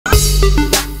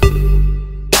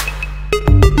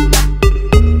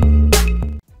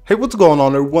Hey, what's going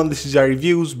on everyone, this is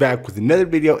iReviews back with another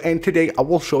video, and today I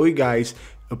will show you guys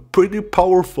a pretty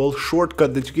powerful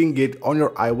shortcut that you can get on your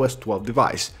iOS 12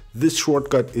 device. This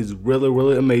shortcut is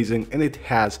really amazing and it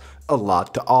has a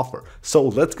lot to offer. So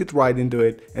let's get right into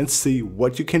it and see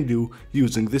what you can do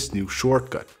using this new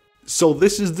shortcut. So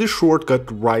this is the shortcut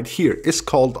right here. It's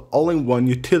called All-in-One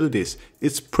Utilities.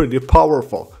 It's pretty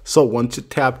powerful. So once you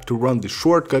tap to run the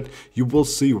shortcut, you will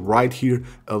see right here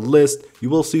a list. You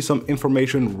will see some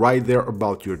information right there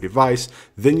about your device.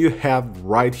 Then you have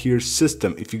right here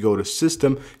system. If you go to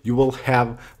system, you will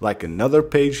have like another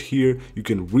page here. You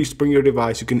can respring your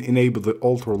device. You can enable the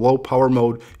ultra low power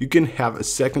mode. You can have a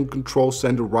second control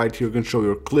center right here. You can show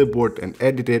your clipboard and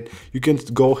edit it. You can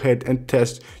go ahead and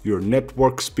test your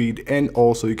network speed, and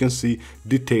also you can see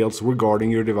details regarding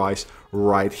your device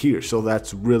right here. So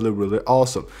that's really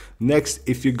awesome. Next,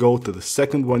 if you go to the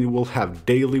second one, you will have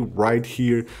daily right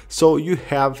here. So you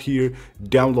have here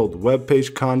download web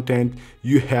page content,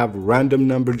 you have random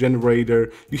number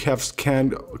generator, you have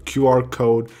scanned QR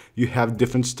code, you have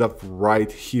different stuff right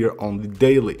here on the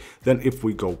daily. Then if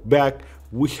we go back,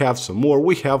 we have some more.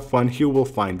 We have fun. Here we'll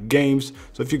find games.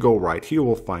 So if you go right here,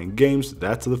 we'll find games.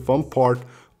 That's the fun part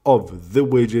of the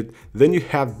widget. Then you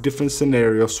have different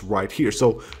scenarios right here.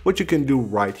 So what you can do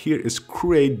right here is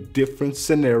create different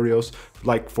scenarios.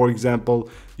 Like for example,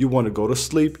 you want to go to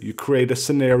sleep, you create a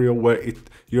scenario where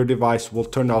your device will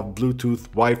turn off Bluetooth,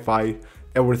 Wi-Fi,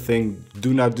 everything,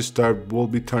 do not disturb will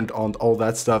be turned on, all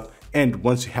that stuff. And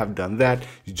once you have done that,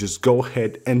 you just go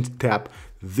ahead and tap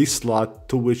the slot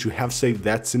to which you have saved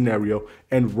that scenario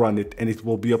and run it, and it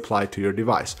will be applied to your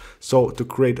device. So to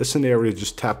create a scenario,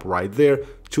 just tap right there,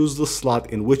 choose the slot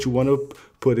in which you want to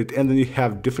put it, and then you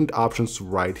have different options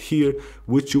right here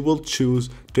which you will choose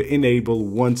to enable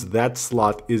once that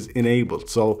slot is enabled.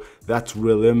 So that's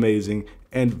really amazing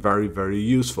and very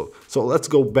useful. So let's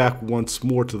go back once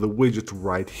more to the widget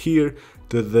right here,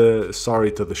 to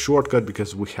the shortcut,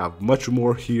 because we have much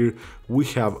more here. We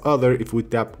have other. If we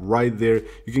tap right there,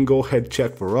 you can go ahead,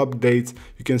 check for updates.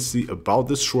 You can see about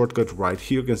this shortcut right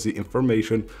here. You can see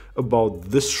information about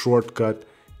this shortcut.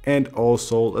 And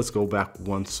also let's go back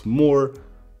once more.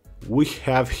 We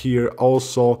have here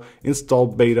also install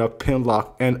beta, pin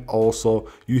lock, and also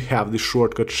you have the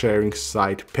shortcut sharing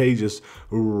site pages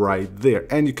right there,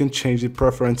 and you can change the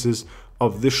preferences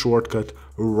of the shortcut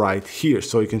right here.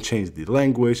 So you can change the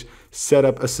language, set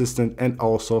up assistant, and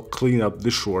also clean up the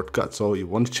shortcut. So you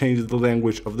want to change the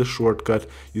language of the shortcut,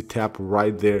 you tap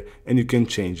right there and you can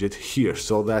change it here.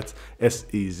 So that's as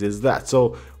easy as that.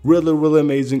 So really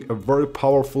amazing, a very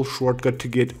powerful shortcut to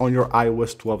get on your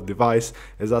iOS 12 device.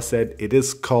 As I said, it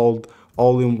is called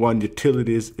All-in-One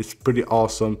Utilities. It's pretty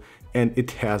awesome and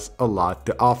it has a lot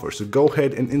to offer. So go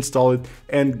ahead and install it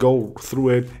and go through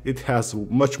it. It has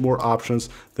much more options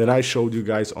than I showed you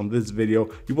guys on this video.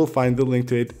 You will find the link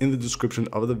to it in the description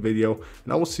of the video,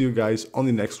 and I will see you guys on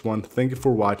the next one. Thank you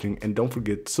for watching, and don't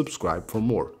forget to subscribe for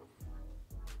more.